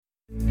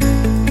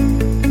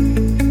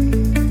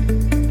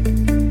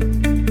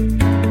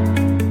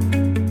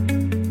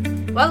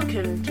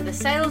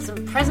Sales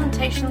and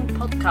Presentation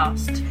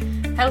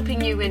Podcast,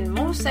 helping you win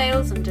more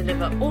sales and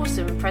deliver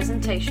awesome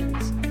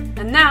presentations.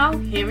 And now,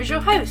 here is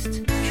your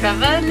host,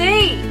 Trevor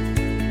Lee.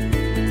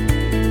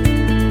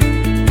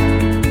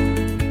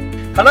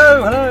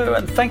 Hello,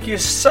 and thank you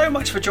so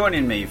much for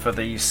joining me for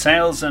the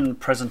Sales and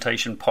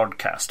Presentation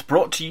Podcast,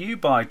 brought to you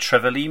by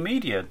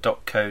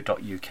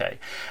trevorleemedia.co.uk.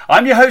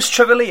 I'm your host,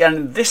 Trevor Lee,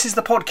 and this is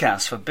the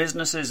podcast for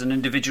businesses and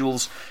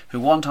individuals who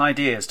want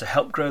ideas to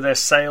help grow their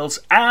sales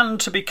and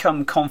to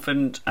become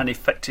confident and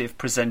effective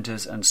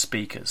presenters and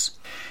speakers.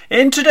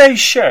 In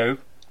today's show,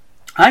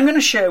 I'm going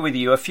to share with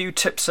you a few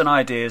tips and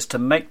ideas to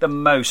make the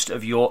most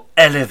of your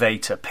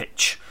elevator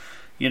pitch.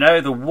 You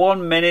know, the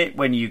 1 minute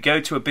when you go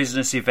to a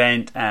business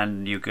event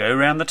and you go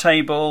around the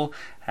table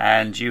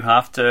and you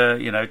have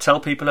to, tell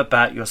people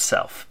about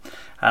yourself.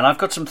 And I've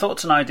got some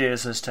thoughts and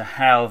ideas as to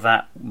how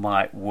that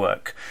might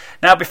work.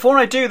 Now, before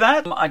I do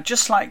that, I'd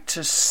just like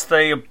to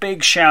say a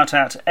big shout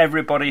out to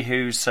everybody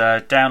who's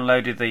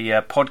downloaded the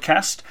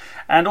podcast,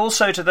 and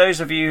also to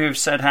those of you who've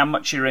said how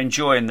much you're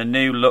enjoying the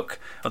new look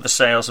for the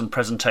sales and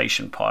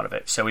presentation part of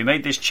it. So we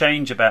made this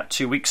change about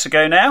 2 weeks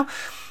ago now.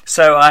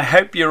 So I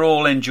hope you're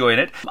all enjoying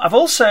it. I've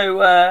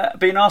also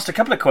been asked a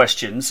couple of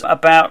questions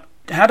about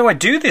how do I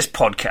do this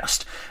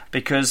podcast?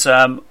 Because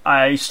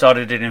I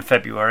started it in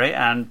February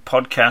and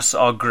podcasts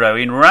are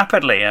growing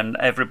rapidly and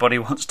everybody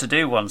wants to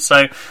do one.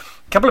 So a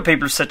couple of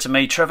people have said to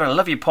me, Trevor, I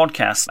love your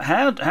podcast.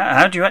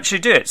 How do you actually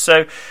do it?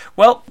 So,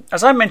 well,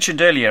 as I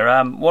mentioned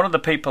earlier, one of the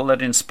people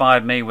that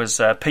inspired me was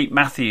Pete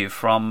Matthew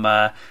from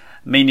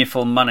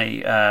Meaningful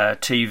Money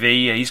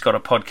TV. He's got a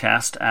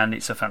podcast and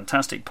it's a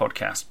fantastic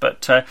podcast.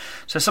 But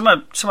so some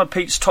of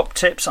Pete's top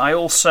tips, I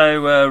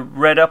also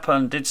read up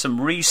and did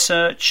some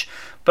research.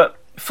 But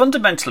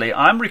fundamentally,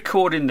 I'm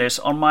recording this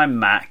on my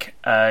Mac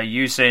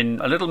using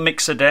a little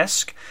mixer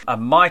desk, a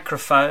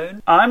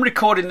microphone. I'm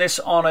recording this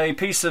on a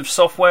piece of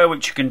software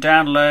which you can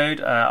download.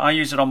 I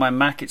use it on my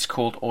Mac. It's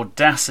called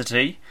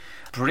Audacity.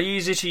 Pretty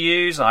easy to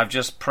use. I've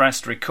just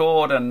pressed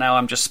record and now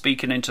I'm just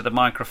speaking into the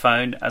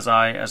microphone as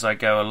I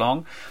go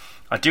along.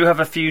 I do have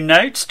a few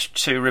notes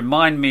to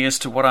remind me as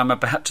to what I'm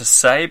about to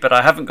say, but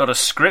I haven't got a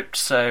script,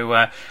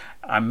 so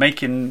I'm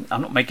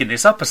not making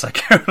this up as I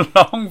go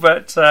along.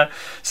 But so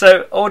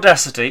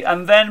Audacity,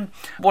 and then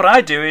what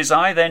I do is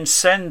I then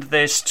send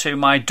this to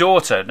my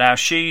daughter. Now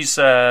she's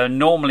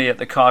normally at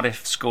the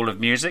Cardiff School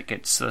of Music.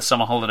 It's the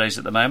summer holidays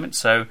at the moment,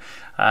 so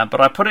but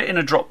I put it in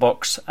a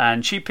Dropbox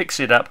and she picks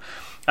it up.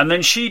 And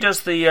then she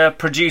does the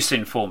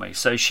producing for me.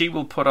 So she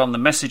will put on the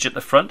message at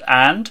the front,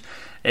 and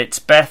it's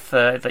Beth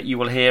that you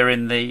will hear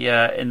in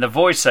the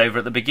voiceover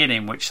at the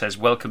beginning, which says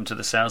 "Welcome to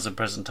the Sales and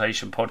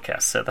Presentation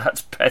Podcast." So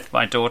that's Beth,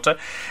 my daughter,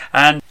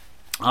 and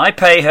I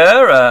pay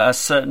her a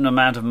certain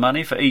amount of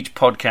money for each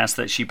podcast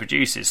that she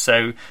produces.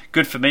 So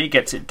good for me,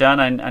 gets it done,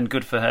 and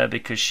good for her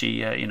because she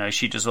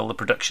does all the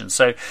production.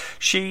 So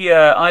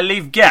I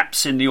leave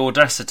gaps in the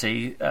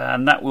Audacity,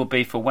 and that will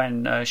be for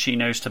when she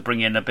knows to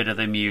bring in a bit of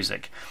the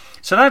music.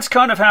 So that's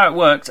kind of how it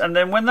works, and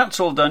then when that's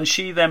all done,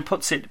 she then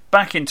puts it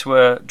back into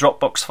a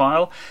Dropbox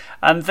file,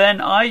 and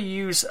then I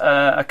use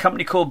a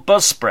company called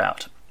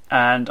Buzzsprout,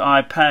 and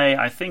I pay,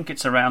 I think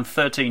it's around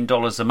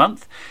 $13 a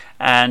month,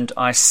 and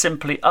I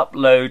simply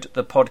upload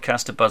the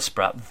podcast to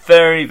Buzzsprout.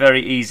 Very,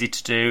 very easy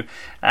to do,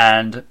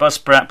 and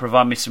Buzzsprout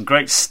provide me some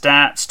great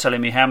stats, telling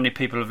me how many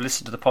people have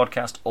listened to the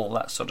podcast, all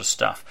that sort of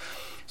stuff.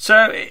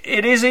 So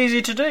it is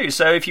easy to do.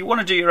 So if you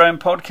want to do your own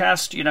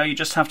podcast, you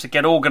just have to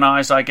get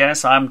organised, I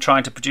guess. I'm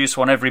trying to produce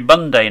one every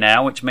Monday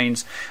now, which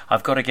means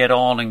I've got to get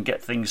on and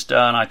get things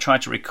done. I try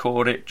to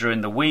record it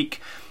during the week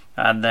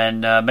and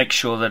then make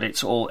sure that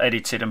it's all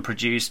edited and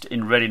produced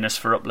in readiness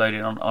for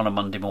uploading on a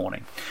Monday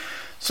morning.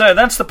 So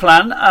that's the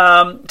plan.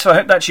 So I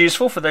hope that's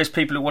useful for those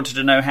people who wanted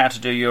to know how to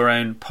do your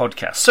own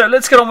podcast. So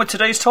let's get on with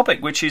today's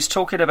topic, which is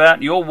talking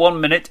about your 1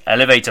 minute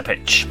elevator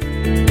pitch.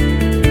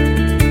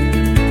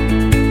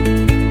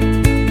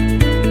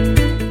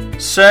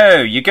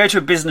 So you go to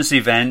a business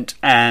event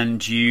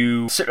and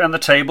you sit around the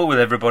table with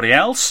everybody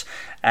else,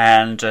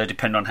 and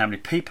depending on how many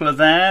people are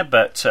there,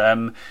 but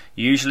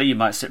usually you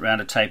might sit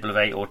around a table of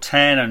 8 or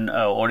 10,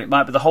 or it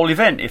might be the whole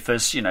event if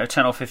there's 10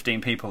 or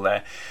 15 people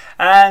there.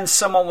 And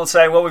someone will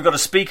say, well, we've got a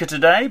speaker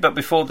today, but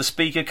before the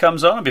speaker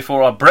comes on,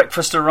 before our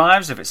breakfast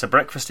arrives, if it's a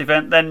breakfast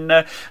event, then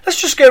let's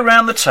just go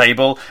around the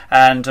table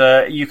and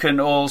you can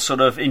all sort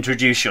of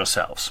introduce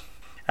yourselves.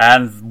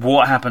 And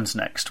what happens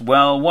next?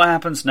 Well, what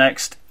happens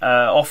next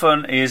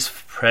often is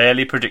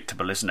fairly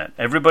predictable, isn't it?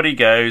 Everybody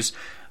goes,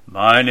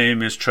 my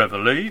name is Trevor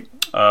Lee,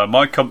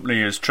 my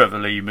company is Trevor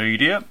Lee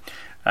Media,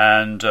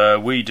 and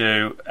we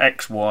do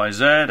X, Y,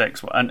 Z,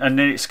 X, Y, and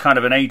then it's kind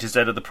of an A to Z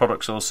of the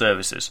products or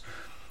services.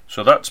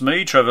 So that's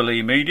me, Trevor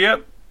Lee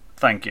Media,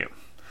 thank you.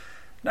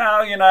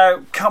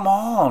 Now, come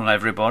on,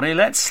 everybody,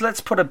 let's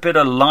put a bit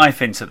of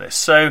life into this.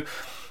 So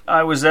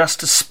I was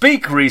asked to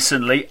speak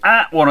recently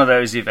at one of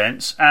those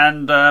events,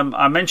 and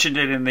I mentioned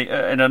it in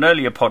an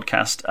earlier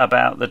podcast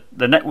about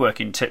the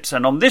networking tips.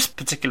 And on this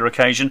particular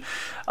occasion,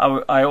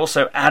 I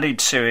also added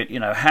to it,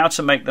 how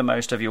to make the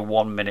most of your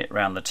 1 minute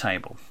round the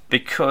table,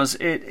 because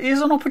it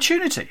is an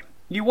opportunity.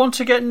 You want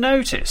to get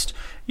noticed.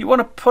 You want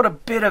to put a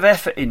bit of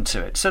effort into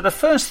it. So the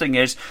first thing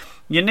is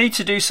you need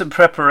to do some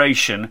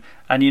preparation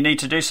and you need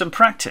to do some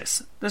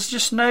practice. There's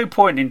just no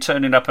point in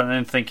turning up and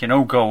then thinking,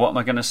 oh God, what am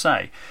I going to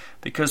say?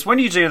 Because when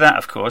you do that,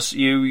 of course,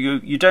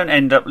 you don't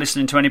end up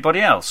listening to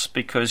anybody else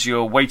because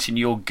you're waiting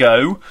your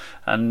go,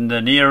 and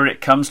the nearer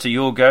it comes to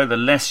your go, the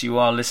less you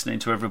are listening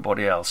to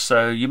everybody else.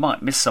 So you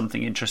might miss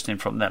something interesting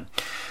from them.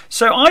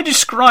 So I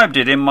described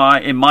it in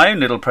my own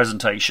little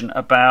presentation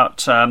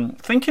about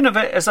thinking of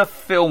it as a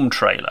film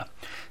trailer.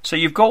 So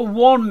you've got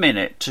 1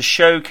 minute to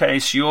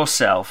showcase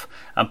yourself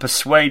and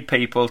persuade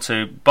people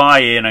to buy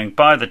in and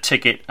buy the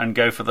ticket and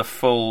go for the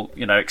full,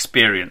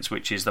 experience,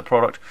 which is the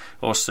product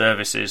or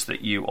services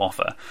that you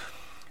offer.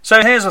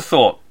 So here's a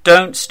thought.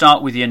 Don't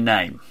start with your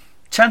name.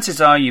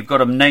 Chances are you've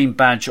got a name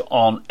badge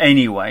on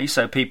anyway,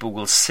 so people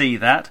will see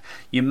that.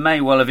 You may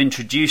well have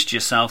introduced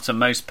yourself to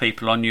most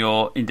people on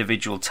your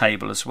individual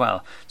table as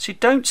well. So you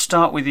don't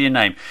start with your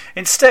name.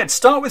 Instead,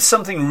 start with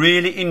something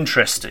really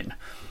interesting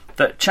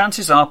that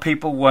chances are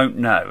people won't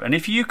know. And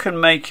if you can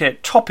make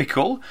it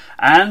topical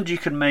and you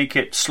can make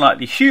it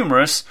slightly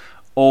humorous,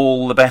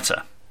 all the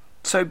better.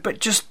 But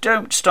just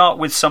don't start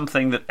with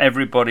something that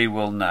everybody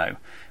will know,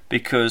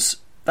 because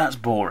that's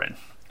boring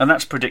and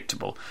that's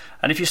predictable.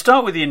 And if you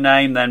start with your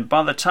name, then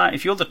by the time,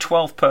 if you're the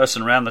 12th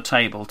person around the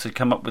table to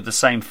come up with the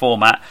same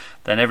format,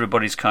 then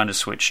everybody's kind of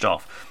switched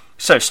off.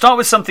 So start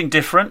with something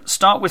different,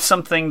 start with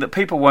something that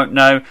people won't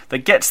know,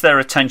 that gets their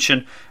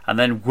attention, and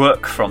then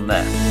work from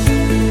there.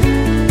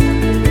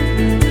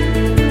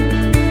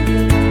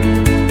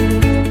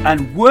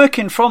 And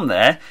working from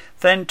there,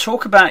 then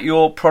talk about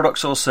your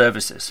products or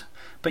services.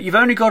 But you've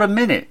only got a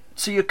minute,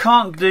 so you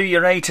can't do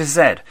your A to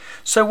Z.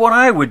 So what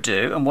I would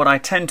do, and what I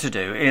tend to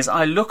do, is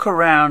I look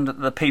around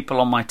at the people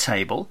on my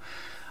table.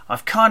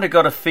 I've kind of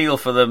got a feel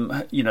for them,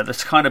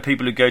 the kind of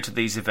people who go to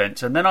these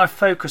events. And then I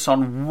focus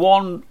on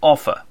one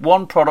offer,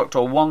 one product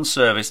or one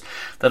service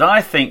that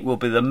I think will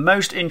be the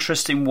most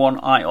interesting one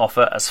I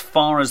offer as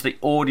far as the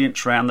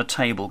audience around the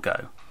table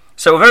go.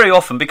 So very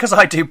often, because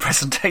I do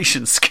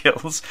presentation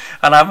skills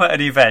and I'm at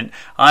an event,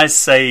 I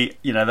say,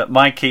 that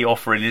my key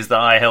offering is that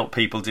I help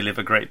people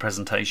deliver great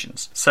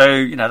presentations.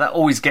 So, that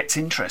always gets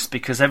interest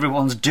because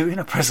everyone's doing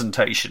a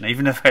presentation,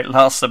 even if it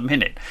lasts a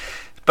minute.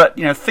 But,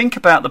 think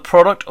about the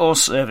product or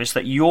service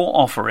that you're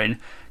offering,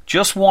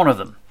 just one of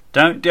them.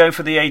 Don't go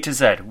for the A to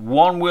Z.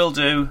 One will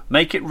do.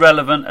 Make it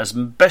relevant as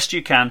best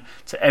you can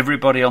to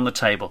everybody on the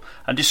table.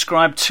 And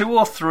describe 2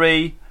 or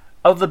 3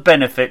 of the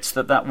benefits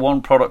that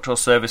one product or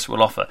service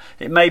will offer.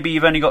 It may be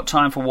you've only got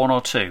time for 1 or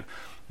 2.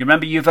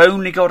 Remember, you've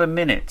only got a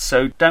minute,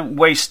 so don't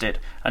waste it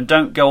and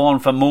don't go on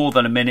for more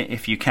than a minute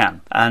if you can.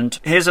 And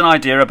here's an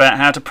idea about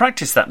how to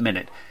practice that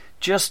minute.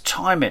 Just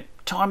time it.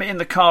 Time it in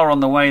the car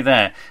on the way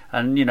there.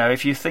 And,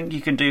 if you think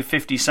you can do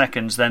 50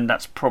 seconds, then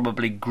that's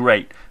probably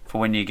great for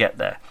when you get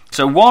there.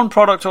 So one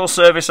product or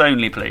service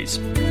only,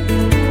 please.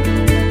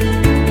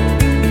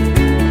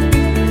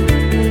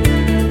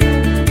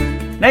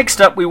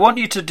 Next up, we want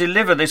you to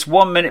deliver this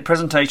 1 minute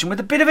presentation with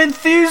a bit of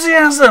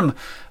enthusiasm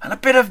and a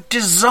bit of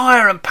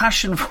desire and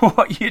passion for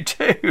what you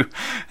do.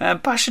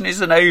 Passion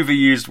is an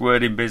overused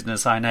word in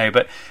business, I know,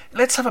 but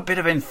let's have a bit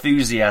of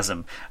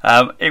enthusiasm.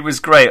 It was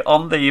great.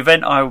 On the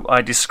event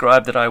I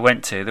described that I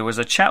went to, there was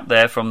a chap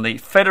there from the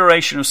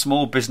Federation of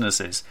Small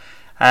Businesses.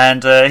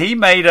 And he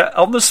made,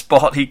 on the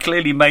spot, he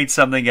clearly made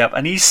something up.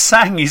 And he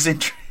sang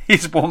his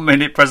 1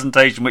 minute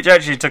presentation, which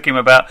actually took him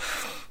about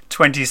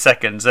 20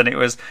 seconds, and it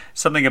was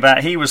something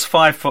about he was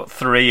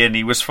 5'3" and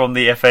he was from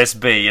the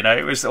FSB.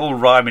 It was all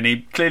rhyming.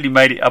 He clearly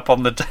made it up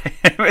on the day.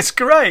 It was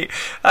great,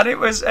 and it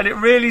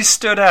really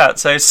stood out.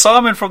 So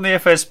Simon from the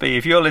FSB,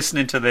 if you're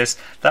listening to this,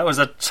 that was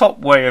a top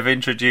way of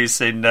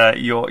introducing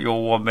your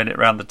 1 minute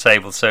round the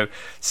table. So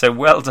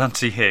well done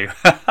to you.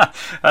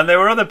 And there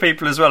were other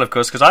people as well, of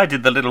course, because I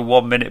did the little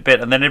 1 minute bit,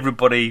 and then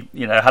everybody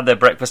had their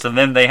breakfast, and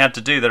then they had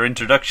to do their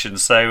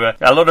introductions. So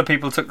a lot of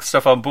people took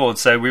stuff on board.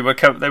 So they were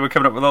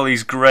coming up with all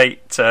these great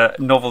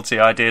novelty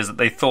ideas that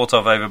they thought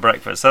of over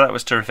breakfast. So that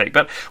was terrific.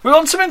 But we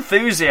want some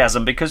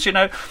enthusiasm because,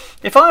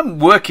 if I'm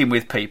working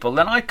with people,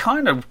 then I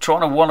kind of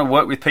want to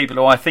work with people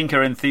who I think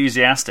are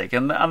enthusiastic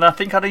and I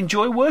think I'd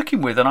enjoy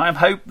working with, and I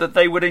hope that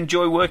they would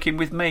enjoy working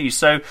with me.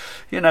 So,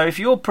 if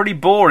you're pretty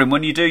boring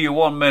when you do your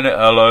 1 minute,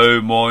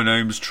 hello, my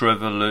name's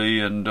Trevor Lee,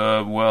 and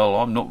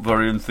I'm not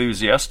very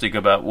enthusiastic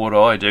about what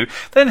I do,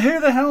 then who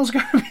the hell's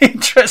going to be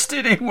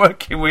interested in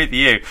working with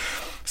you?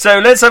 So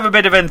let's have a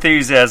bit of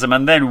enthusiasm,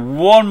 and then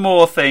one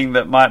more thing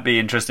that might be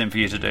interesting for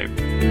you to do.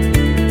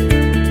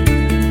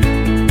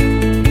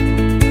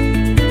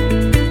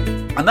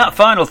 And that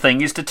final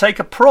thing is to take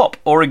a prop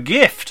or a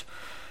gift.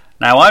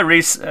 Now,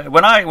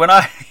 when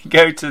I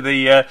go to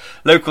the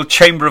local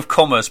Chamber of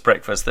Commerce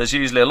breakfast, there's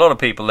usually a lot of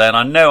people there, and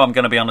I know I'm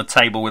going to be on a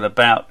table with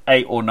about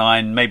 8 or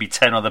 9, maybe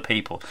 10 other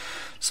people.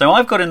 So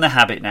I've got in the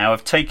habit now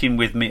of taking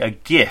with me a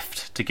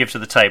gift to give to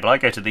the table. I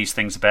go to these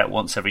things about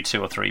once every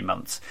 2 or 3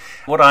 months.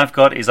 What I've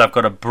got is I've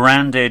got a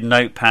branded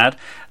notepad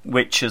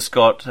which has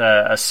got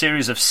a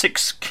series of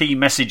 6 key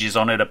messages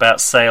on it about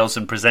sales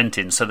and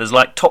presenting. So there's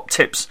like top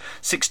tips,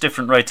 6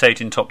 different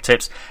rotating top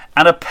tips,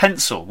 and a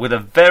pencil with a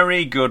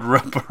very good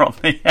rubber on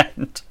the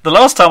end. The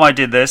last time I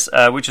did this,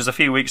 which was a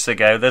few weeks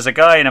ago, there's a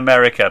guy in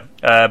America,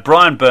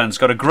 Brian Burns,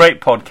 got a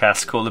great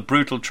podcast called The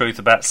Brutal Truth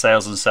About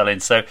Sales and Selling.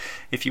 So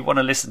if you want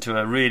to listen to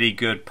a really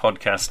good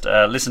podcast,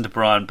 listen to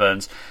Brian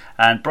Burns.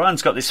 And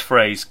Brian's got this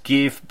phrase,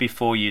 give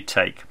before you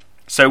take.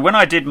 So when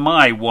I did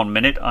my 1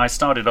 minute, I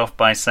started off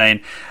by saying,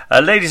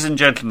 ladies and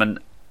gentlemen,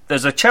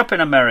 there's a chap in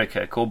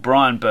America called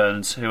Brian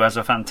Burns who has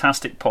a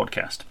fantastic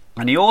podcast.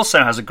 And he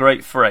also has a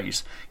great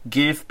phrase,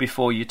 give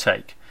before you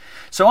take.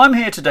 So I'm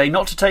here today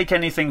not to take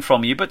anything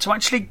from you, but to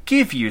actually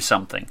give you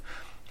something.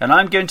 And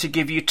I'm going to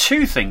give you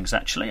 2 things,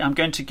 actually. I'm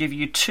going to give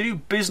you 2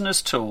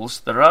 business tools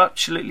that are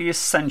absolutely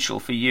essential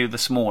for you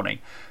this morning,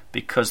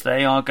 because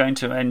they are going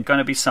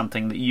to be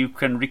something that you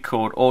can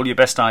record all your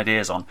best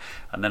ideas on.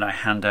 And then I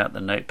hand out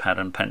the notepad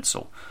and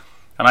pencil.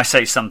 And I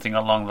say something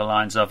along the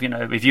lines of,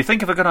 if you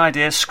think of a good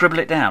idea, scribble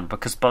it down,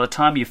 because by the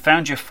time you've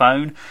found your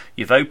phone,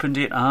 you've opened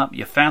it up,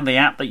 you've found the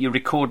app that you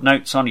record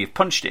notes on, you've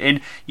punched it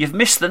in, you've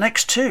missed the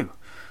next 2.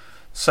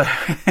 So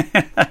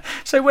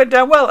it went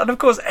down well. And of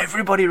course,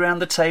 everybody around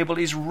the table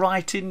is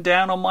writing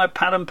down on my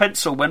pad and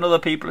pencil when other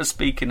people are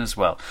speaking as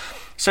well.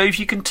 So if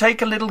you can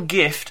take a little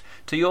gift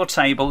to your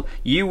table,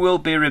 you will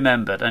be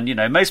remembered. And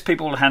most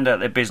people will hand out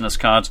their business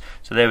cards.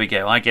 So there we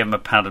go. I give them a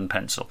pad and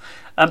pencil.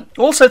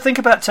 Also think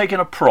about taking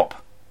a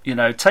prop.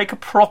 Take a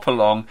prop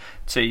along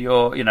to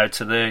your,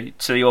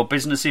 to your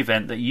business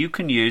event that you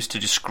can use to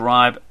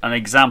describe an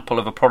example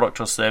of a product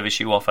or service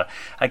you offer.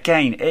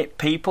 Again,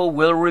 people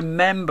will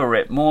remember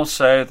it more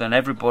so than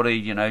everybody,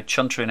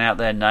 chuntering out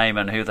their name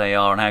and who they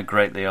are and how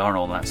great they are and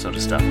all that sort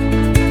of stuff.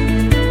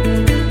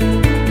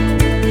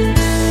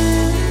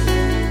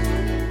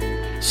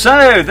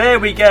 So there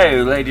we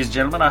go, ladies and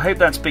gentlemen. I hope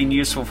that's been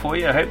useful for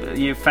you. I hope that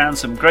you've found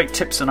some great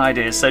tips and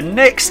ideas. So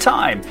next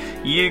time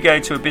you go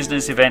to a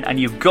business event and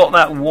you've got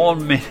that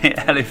 1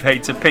 minute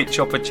elevator pitch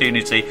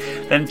opportunity,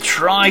 then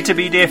try to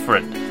be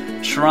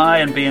different. Try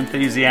and be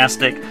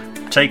enthusiastic.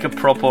 Take a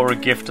prop or a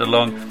gift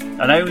along,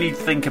 and only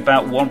think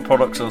about one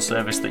product or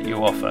service that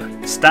you offer.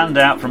 Stand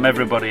out from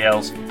everybody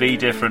else, be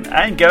different,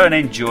 and go and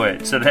enjoy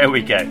it. So there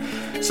we go.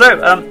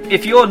 So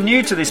if you're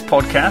new to this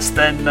podcast,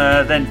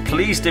 then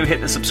please do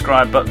hit the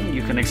subscribe button.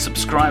 You can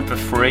subscribe for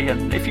free,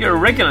 and if you're a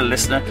regular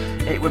listener,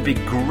 it would be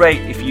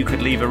great if you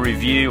could leave a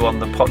review on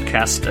the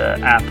podcast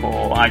app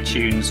or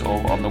iTunes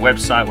or on the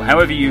website, or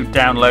however you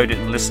download it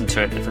and listen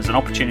to it. If there's an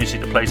opportunity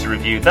to place a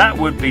review, that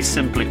would be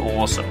simply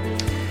awesome.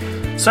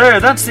 So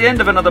that's the end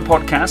of another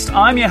podcast.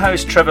 I'm your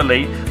host, Trevor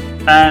Lee,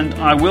 and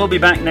I will be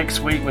back next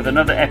week with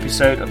another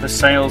episode of the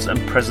Sales and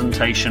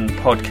Presentation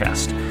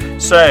Podcast.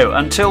 So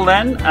until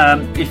then,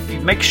 if you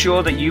make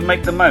sure that you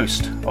make the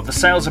most of the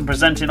sales and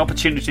presenting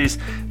opportunities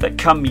that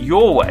come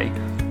your way,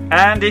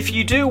 and if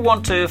you do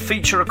want to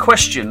feature a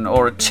question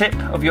or a tip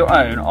of your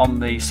own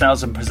on the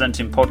Sales and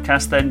Presenting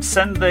Podcast, then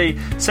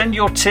send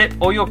your tip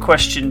or your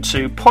question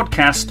to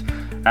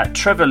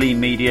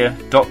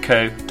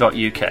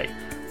podcast@trevorleemedia.co.uk.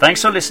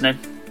 Thanks for listening.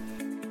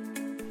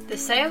 The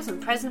Sales and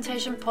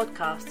Presentation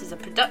Podcast is a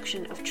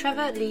production of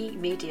Trevor Lee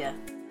Media.